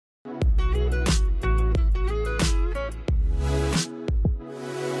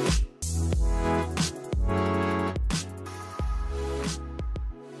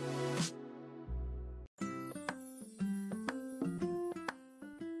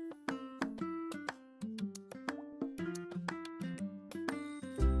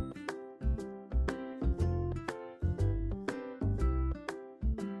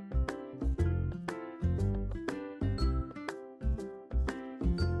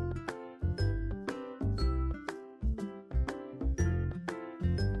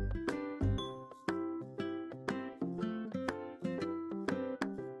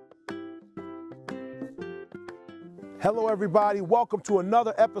Hello everybody, welcome to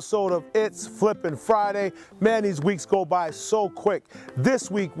another episode of It's Flippin' Friday. Man, these weeks go by so quick.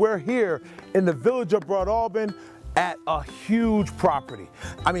 This week we're here in the village of Broad Albin at a huge property.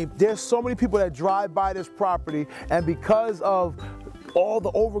 I mean, there's so many people that drive by this property, and because of all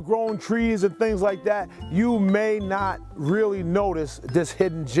the overgrown trees and things like that, you may not really notice this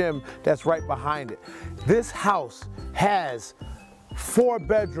hidden gem that's right behind it. This house has 4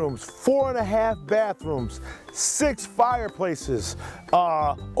 bedrooms, 4.5 bathrooms, 6 fireplaces,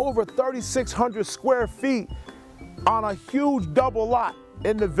 over 3,600 square feet on a huge double lot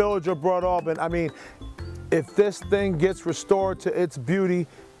in the village of Broad Albin. I mean, if this thing gets restored to its beauty,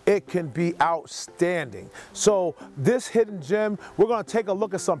 it can be outstanding. So this hidden gem, we're gonna take a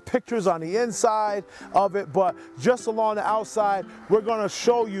look at some pictures on the inside of it, but just along the outside, we're gonna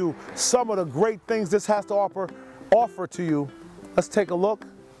show you some of the great things this has to offer to you. Let's take a look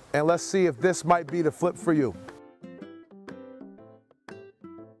and let's see if this might be the flip for you.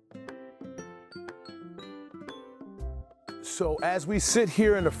 So as we sit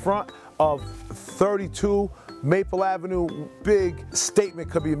here in the front of 32 Maple Avenue, big statement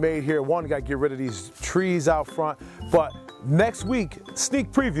could be made here. One, got to get rid of these trees out front. But next week,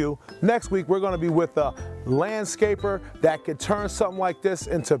 sneak preview, next week we're going to be with a landscaper that could turn something like this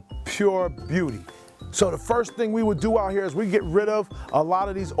into pure beauty. So the first thing we would do out here is we get rid of a lot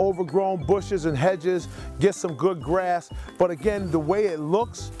of these overgrown bushes and hedges, get some good grass. But again, the way it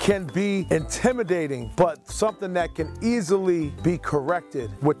looks can be intimidating, but something that can easily be corrected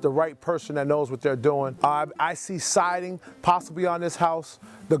with the right person that knows what they're doing. I see siding possibly on this house.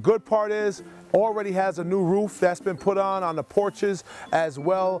 The good part is already has a new roof that's been put on the porches as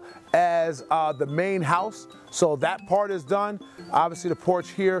well as the main house. So that part is done. Obviously the porch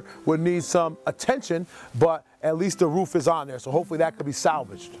here would need some attention, but at least the roof is on there. So hopefully that could be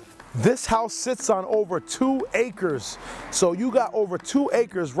salvaged. This house sits on over 2 acres. So you got over 2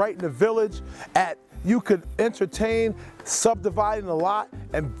 acres right in the village. You could entertain subdividing a lot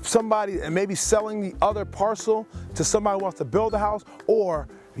and maybe selling the other parcel to somebody who wants to build a house, or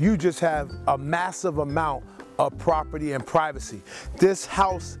you just have a massive amount of property and privacy. This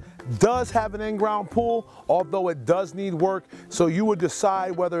house does have an in-ground pool, although it does need work. So you would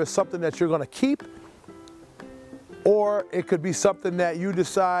decide whether it's something that you're gonna keep, or it could be something that you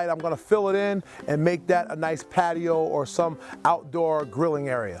decide, I'm gonna fill it in and make that a nice patio or some outdoor grilling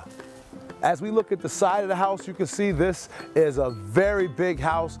area. As we look at the side of the house, you can see this is a very big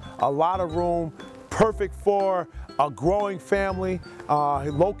house, a lot of room, perfect for a growing family,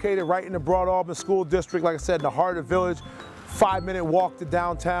 located right in the Broad Albin School District, like I said, in the heart of the village, 5-minute walk to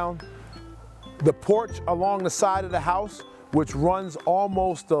downtown. The porch along the side of the house, which runs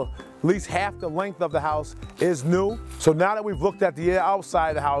almost at least half the length of the house, is new. So now that we've looked at the outside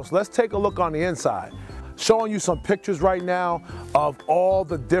of the house, let's take a look on the inside. Showing you some pictures right now of all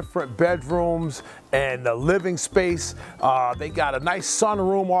the different bedrooms and the living space. They got a nice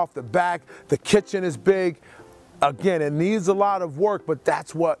sunroom off the back. The kitchen is big. Again, it needs a lot of work, but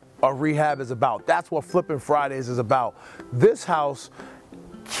that's what a rehab is about. That's what Flippin' Fridays is about. This house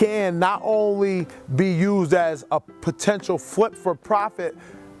can not only be used as a potential flip for profit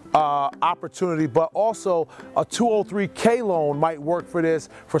opportunity, but also a 203K loan might work for this,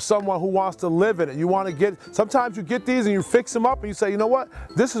 for someone who wants to live in it. You want to sometimes you get these and you fix them up and you say, you know what,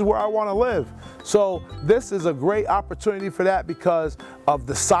 this is where I want to live. So this is a great opportunity for that because of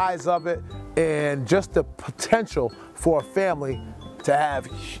the size of it and just the potential for a family to have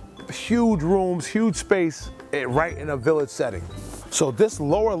huge rooms, huge space right in a village setting. So this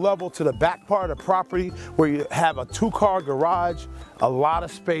lower level to the back part of the property where you have a 2-car garage, a lot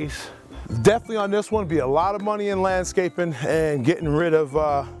of space. Definitely on this one be a lot of money in landscaping and getting rid of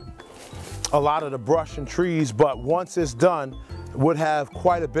a lot of the brush and trees, but once it's done, would have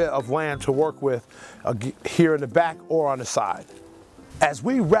quite a bit of land to work with here in the back or on the side. As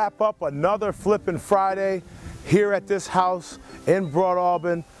we wrap up another Flippin' Friday here at this house in Broad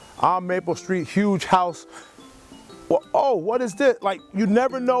Albin on Maple Street, huge house. Well, oh, what is this? Like, you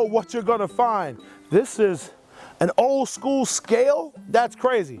never know what you're gonna find. This is an old school scale? That's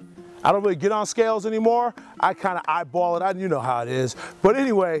crazy. I don't really get on scales anymore. I kind of eyeball it, you know how it is. But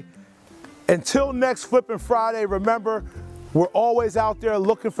anyway, until next Flippin' Friday, remember, we're always out there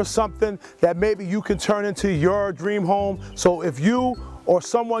looking for something that maybe you can turn into your dream home. So if you or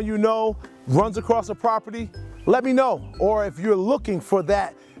someone you know runs across a property, let me know. Or if you're looking for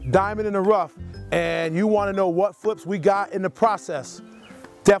that diamond in the rough and you want to know what flips we got in the process,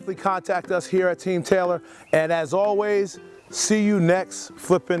 definitely contact us here at Team Taylor. And as always, see you next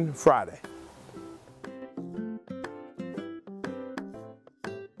Flippin' Friday.